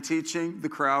began teaching the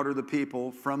crowd or the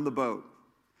people from the boat.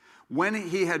 When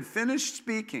he had finished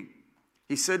speaking,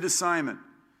 he said to Simon,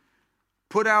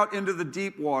 "Put out into the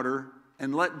deep water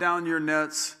and let down your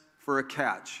nets for a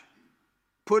catch."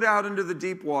 Put out into the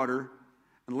deep water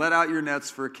and let out your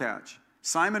nets for a catch.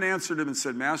 Simon answered him and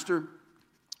said, "Master,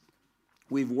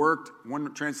 we've worked,"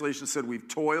 one translation said, "we've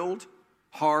toiled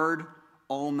hard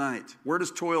all night." Where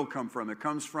does toil come from? It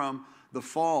comes from the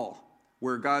fall,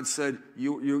 where God said,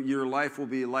 your life will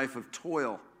be a life of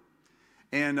toil.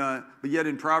 And but yet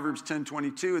in Proverbs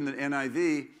 10:22 in the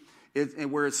NIV,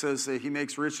 where it says he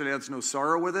makes rich and adds no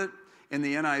sorrow with it, in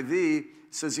the NIV it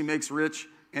says he makes rich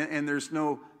and there's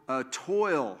no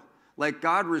toil. Like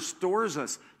God restores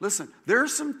us. Listen, there are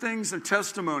some things and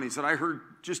testimonies that I heard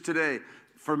just today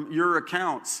from your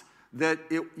accounts that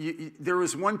there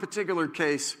was one particular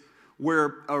case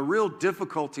where a real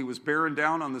difficulty was bearing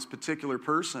down on this particular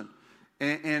person.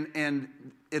 And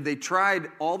they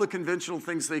tried all the conventional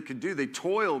things they could do. They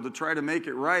toiled to try to make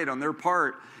it right on their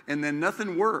part, and then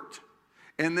nothing worked.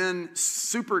 And then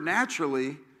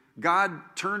supernaturally,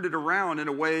 God turned it around in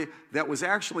a way that was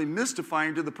actually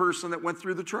mystifying to the person that went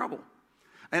through the trouble.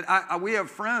 And we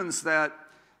have friends that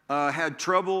had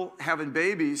trouble having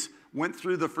babies, went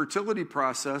through the fertility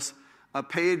process,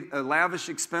 paid a lavish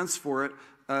expense for it.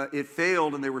 It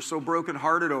failed, and they were so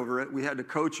brokenhearted over it. We had to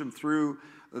coach them through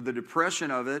the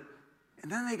depression of it, and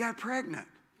then they got pregnant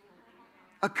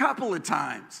a couple of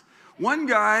times. One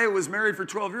guy was married for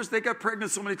 12 years. They got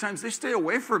pregnant so many times, they stay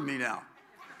away from me now.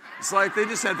 It's like they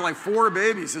just had like 4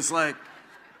 babies. It's like,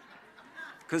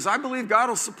 because I believe God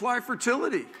will supply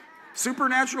fertility,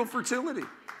 supernatural fertility.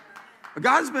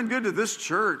 God's been good to this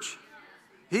church.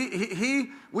 He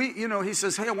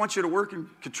says, "Hey, I want you to work in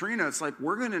Katrina." It's like,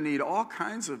 we're going to need all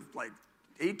kinds of like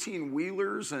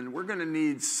 18-wheelers, and we're going to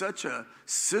need such a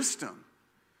system.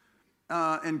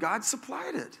 And God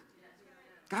supplied it.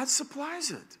 God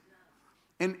supplies it.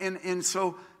 And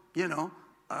so,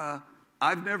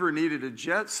 I've never needed a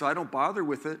jet, so I don't bother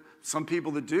with it. Some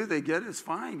people that do, they get it, it's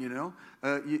fine,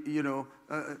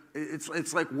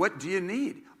 It's like, what do you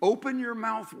need? Open your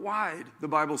mouth wide, the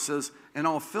Bible says, and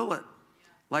I'll fill it.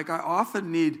 Like I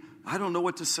often need, I don't know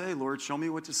what to say, Lord, show me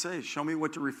what to say. Show me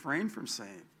what to refrain from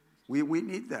saying. We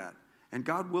need that. And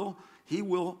God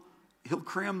He'll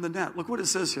cram the net. Look what it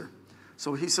says here.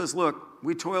 So he says, look,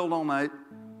 we toiled all night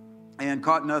and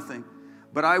caught nothing,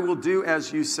 but I will do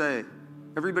as you say.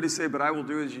 Everybody say, but I will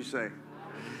do as you say.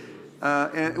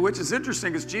 Which is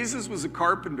interesting because Jesus was a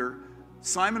carpenter.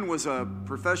 Simon was a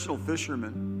professional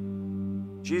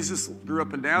fisherman. Jesus grew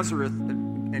up in Nazareth,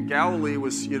 and Galilee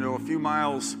was, a few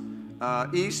miles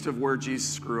east of where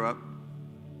Jesus grew up.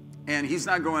 And he's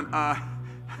not going,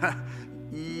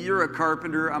 you're a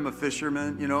carpenter, I'm a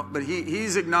fisherman, but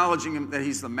he's acknowledging him that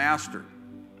he's the master.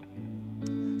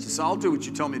 He says, I'll do what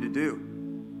you tell me to do.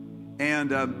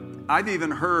 And I've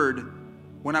even heard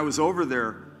when I was over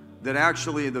there that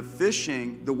actually the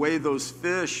fishing, the way those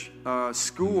fish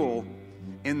school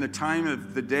in the time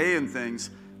of the day and things,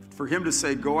 for him to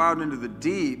say go out into the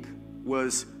deep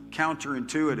was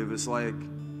counterintuitive. It's like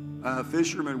a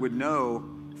fisherman would know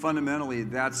fundamentally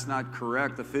that's not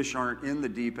correct. The fish aren't in the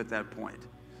deep at that point.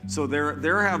 So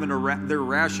they're having their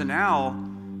rationale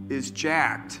is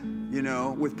jacked,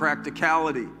 with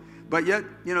practicality. But yet,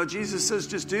 Jesus says,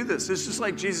 just do this. It's just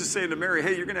like Jesus saying to Mary,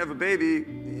 hey, you're going to have a baby,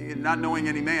 not knowing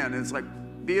any man. And it's like,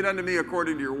 be it unto me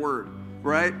according to your word,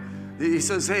 right? He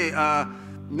says, hey,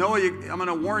 Noah, I'm going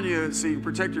to warn you so you can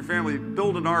protect your family.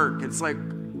 Build an ark. It's like,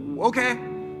 okay,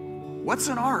 what's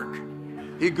an ark?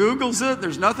 He Googles it.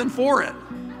 There's nothing for it.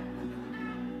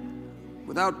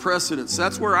 Without precedence.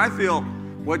 That's where I feel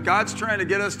what God's trying to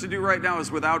get us to do right now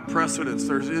is without precedence.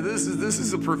 This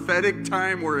is a prophetic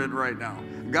time we're in right now.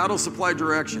 God will supply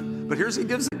direction. But here's he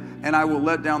gives it. And I will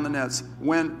let down the nets.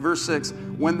 Verse 6,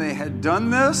 when they had done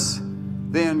this,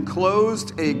 they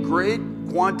enclosed a great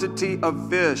quantity of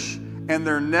fish, and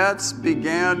their nets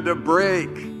began to break.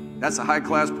 That's a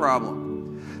high-class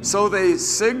problem. So they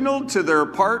signaled to their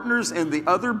partners in the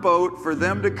other boat for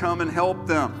them to come and help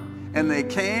them. And they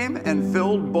came and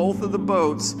filled both of the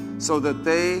boats so that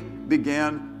they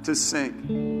began to sink.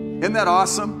 Isn't that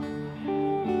awesome?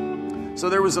 So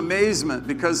there was amazement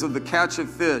because of the catch of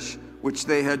fish which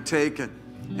they had taken.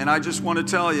 And I just want to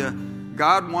tell you,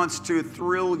 God wants to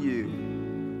thrill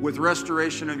you with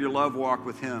restoration of your love walk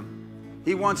with Him.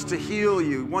 He wants to heal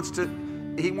you.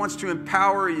 He wants to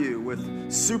empower you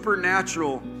with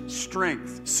supernatural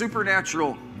strength,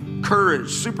 supernatural courage,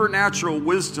 supernatural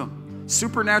wisdom,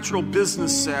 supernatural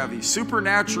business savvy,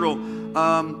 supernatural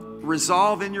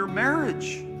resolve in your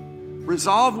marriage,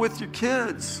 resolve with your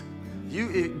kids.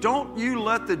 Don't you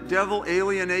let the devil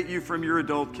alienate you from your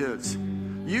adult kids.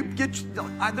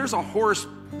 There's a horse.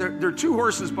 There are two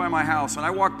horses by my house, and I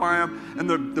walk by them, and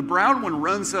the brown one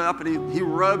runs up, and he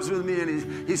rubs with me,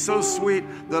 and he's so sweet.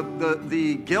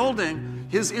 The gelding,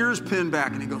 his ears pin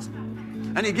back, and he goes,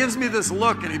 and he gives me this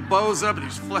look, and he bows up,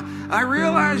 and I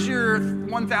realize you're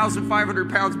 1,500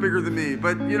 pounds bigger than me,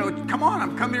 but come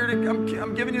on,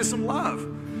 I'm giving you some love.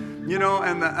 And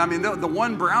the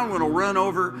one brown one will run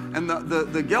over, and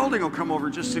the gelding will come over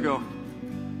just to go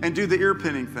and do the ear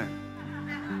pinning thing.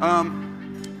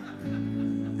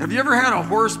 Have you ever had a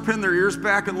horse pin their ears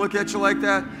back and look at you like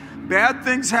that? Bad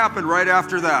things happen right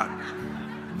after that.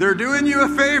 They're doing you a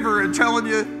favor and telling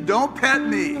you, don't pet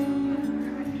me.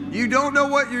 You don't know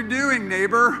what you're doing,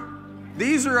 neighbor.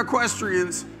 These are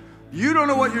equestrians. You don't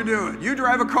know what you're doing. You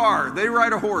drive a car. They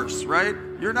ride a horse, right?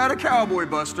 You're not a cowboy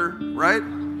buster, right?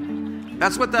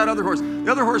 That's what that other horse.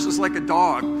 The other horse is like a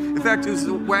dog. In fact, he was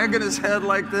wagging his head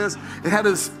like this. It had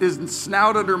his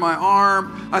snout under my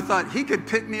arm. I thought he could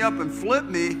pick me up and flip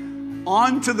me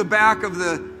onto the back of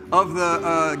the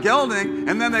gelding,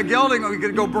 and then the gelding, we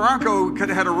could go bronco, could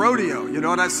have had a rodeo,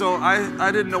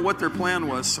 I didn't know what their plan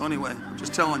was. So anyway, I'm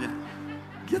just telling you,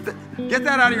 get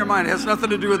that out of your mind. It has nothing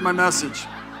to do with my message.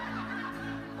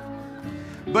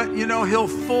 But he'll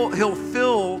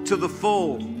fill to the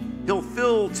full. He'll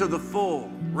fill to the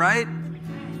full, right?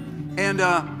 And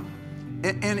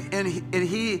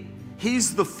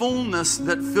he's the fullness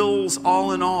that fills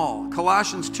all in all.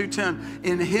 Colossians 2:10.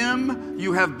 In Him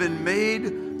you have been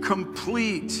made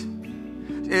complete.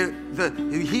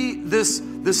 This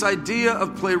idea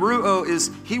of pleroo is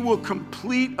He will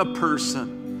complete a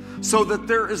person, so that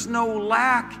there is no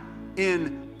lack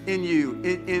in you.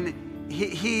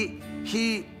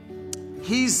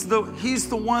 He's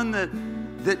the one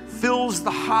that fills the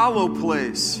hollow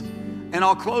place. And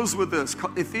I'll close with this.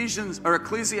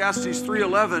 Ecclesiastes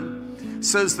 3:11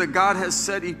 says that God has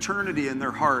set eternity in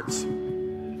their hearts.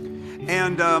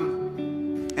 And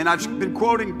I've been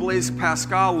quoting Blaise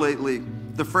Pascal lately,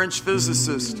 the French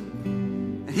physicist.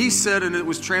 And he said, and it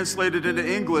was translated into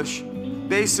English,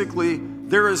 basically,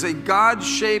 there is a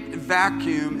God-shaped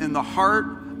vacuum in the heart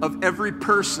of every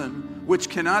person which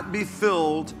cannot be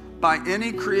filled by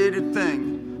any created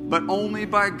thing, but only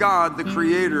by God, the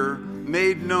Creator,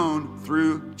 made known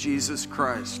through Jesus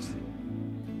Christ.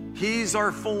 He's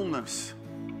our fullness.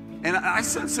 And I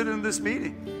sense it in this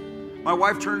meeting. My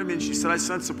wife turned to me and she said, I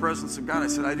sense the presence of God. I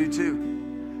said, I do too.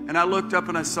 And I looked up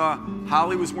and I saw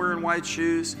Holly was wearing white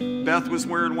shoes. Beth was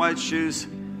wearing white shoes.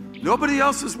 Nobody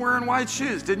else is wearing white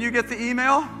shoes. Didn't you get the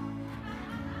email?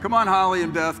 Come on, Holly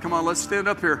and Beth. Come on, let's stand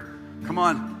up here. Come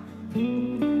on.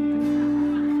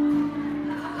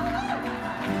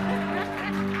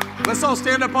 Let's all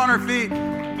stand up on our feet.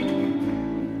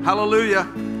 Hallelujah.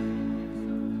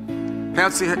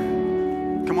 Patsy,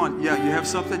 come on. Yeah, you have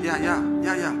something? Yeah,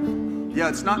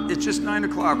 it's just 9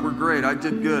 o'clock. We're great. I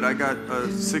did good. I got a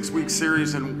 6-week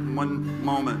series in one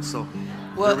moment. So,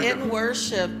 well, in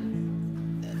worship,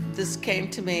 this came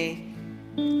to me,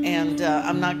 and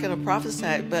I'm not going to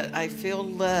prophesy, but I feel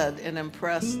led and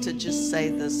impressed to just say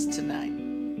this tonight.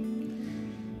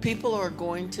 People are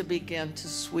going to begin to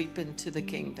sweep into the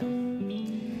kingdom.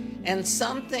 And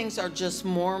some things are just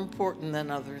more important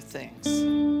than other things.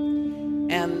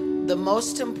 And the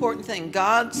most important thing,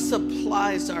 God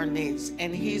supplies our needs,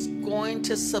 and He's going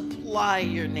to supply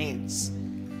your needs.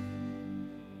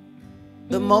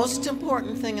 The most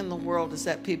important thing in the world is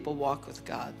that people walk with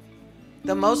God.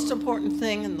 The most important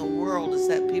thing in the world is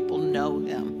that people know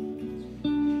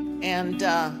Him. And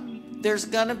there's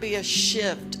going to be a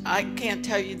shift. I can't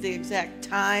tell you the exact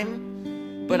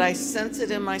time, but I sense it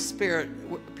in my spirit.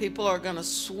 People are going to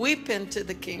sweep into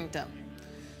the kingdom.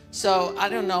 So I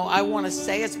don't know. I want to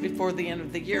say it's before the end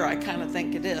of the year. I kind of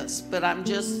think it is. But I'm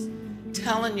just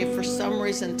telling you, for some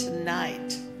reason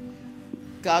tonight,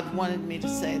 God wanted me to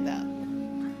say that.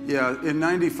 Yeah, in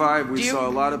 95, we saw a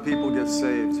lot of people get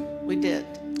saved. We did.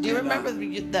 Do you remember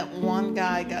that one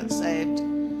guy got saved?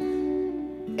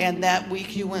 And that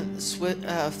week you went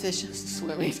fishing.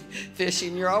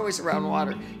 You're always around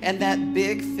water. And that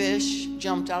big fish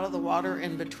jumped out of the water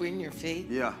in between your feet.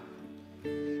 Yeah.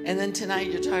 And then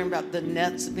tonight you're talking about the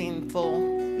nets being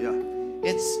full. Yeah.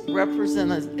 It's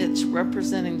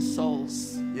representing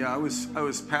souls. Yeah, I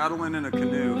was paddling in a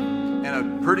canoe, and a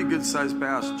pretty good sized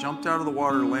bass jumped out of the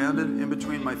water, landed in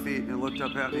between my feet, and looked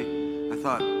up at me. I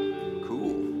thought,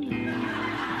 cool.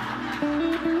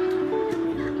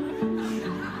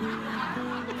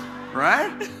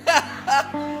 Right?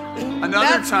 Another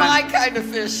That's time. my kind of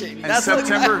fishing. In That's what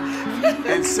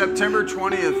September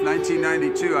 20th,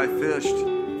 1992, I fished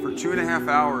for 2.5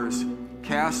 hours,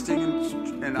 casting,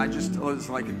 and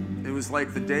it was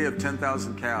like the day of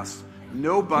 10,000 casts.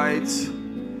 No bites.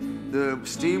 The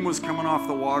steam was coming off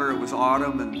the water. It was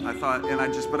autumn, and I thought,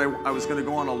 I was going to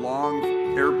go on a long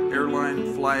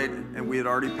airline flight, and we had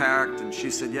already packed. And she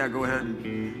said, "Yeah, go ahead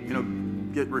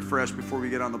and get refreshed before we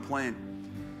get on the plane."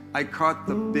 I caught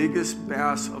the biggest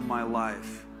bass of my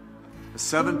life, a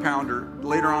 7-pounder.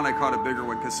 Later on, I caught a bigger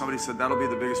one because somebody said that'll be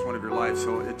the biggest one of your life.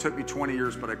 So it took me 20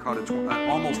 years, but I caught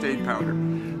almost 8-pounder.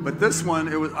 But this one,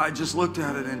 I just looked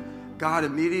at it, and God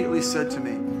immediately said to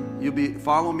me,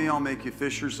 follow me, I'll make you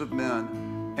fishers of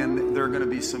men. And there are going to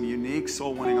be some unique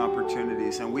soul-winning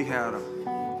opportunities, and we had them.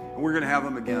 And we're going to have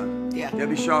them again. Yeah.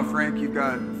 Debbie Shaw Frank, you've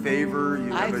got favor.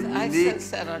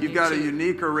 You've got a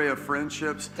unique array of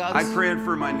friendships. I prayed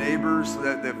for my neighbors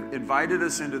that invited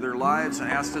us into their lives and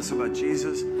asked us about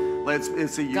Jesus.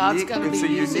 It's a unique time. It's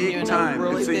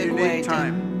a unique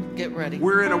time. Get ready.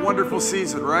 We're in a wonderful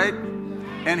season, right?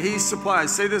 And He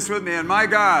supplies. Say this with me. And my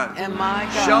God,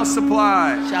 shall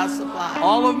supply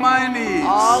all of my needs.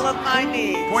 All of my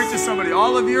needs. Point to somebody.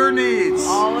 All of your needs.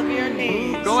 All of your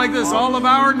needs. Go like this. All of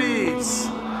our needs.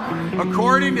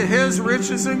 According to His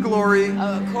riches and glory.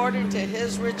 According to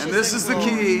His riches and glory. And this is the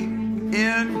key.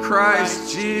 In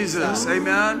Christ Jesus.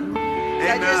 Amen.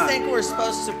 I just think we're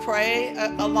supposed to pray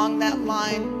along that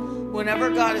line. Whenever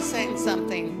God is saying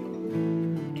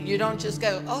something, you don't just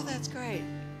go, "Oh, that's great."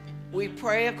 We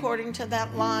pray according to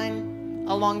that line,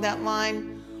 along that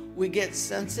line. We get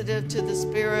sensitive to the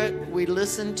Spirit. We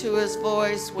listen to His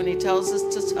voice. When He tells us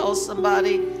to tell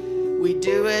somebody, we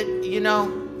do it.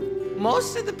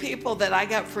 Most of the people that I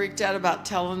got freaked out about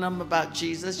telling them about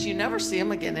Jesus, you never see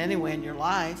them again anyway in your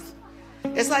life.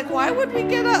 It's like, why would we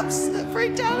get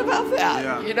freaked out about that?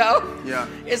 Yeah. Yeah.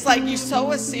 It's like you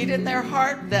sow a seed in their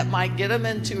heart that might get them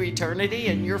into eternity,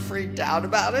 and you're freaked out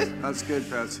about it. That's good,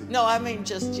 Patsy. No, I mean,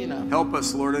 just, Help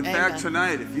us, Lord. In fact,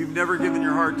 tonight, if you've never given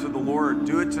your heart to the Lord,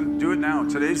 do it now.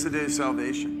 Today's the day of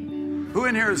salvation. Who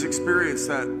in here has experienced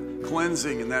that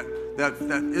cleansing and that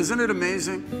isn't it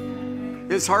amazing?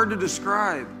 It's hard to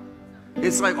describe.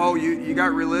 It's like, oh, you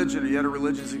got religion, or you had a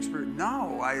religious experience.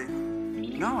 No,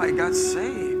 I got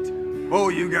saved. Oh,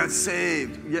 you got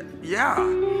saved. Yeah.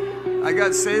 I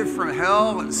got saved from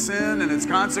hell and sin and its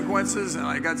consequences, and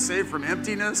I got saved from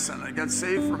emptiness, and I got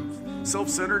saved from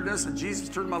self-centeredness, and Jesus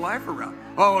turned my life around.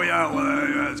 Oh, yeah,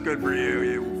 well, that's good for you,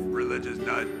 you religious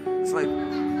nut. It's like,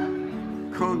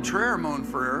 contraire, mon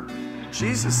frere.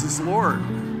 Jesus is Lord,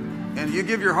 and you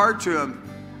give your heart to Him.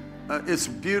 It's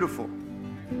beautiful.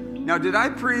 Now, did I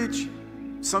preach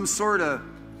some sort of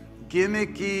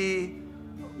gimmicky,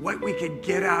 what we could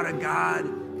get out of God?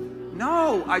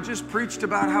 No, I just preached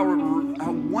about how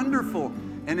wonderful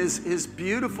and his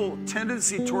beautiful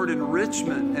tendency toward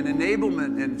enrichment and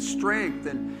enablement and strength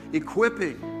and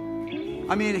equipping.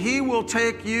 I mean, He will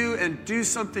take you and do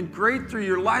something great through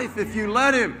your life if you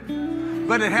let Him.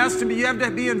 But you have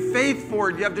to be in faith for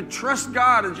it. You have to trust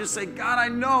God and just say, God, I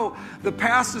know the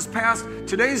past is past.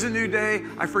 Today's a new day.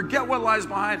 I forget what lies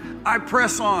behind. I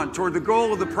press on toward the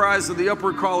goal of the prize of the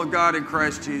upward call of God in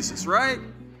Christ Jesus, right?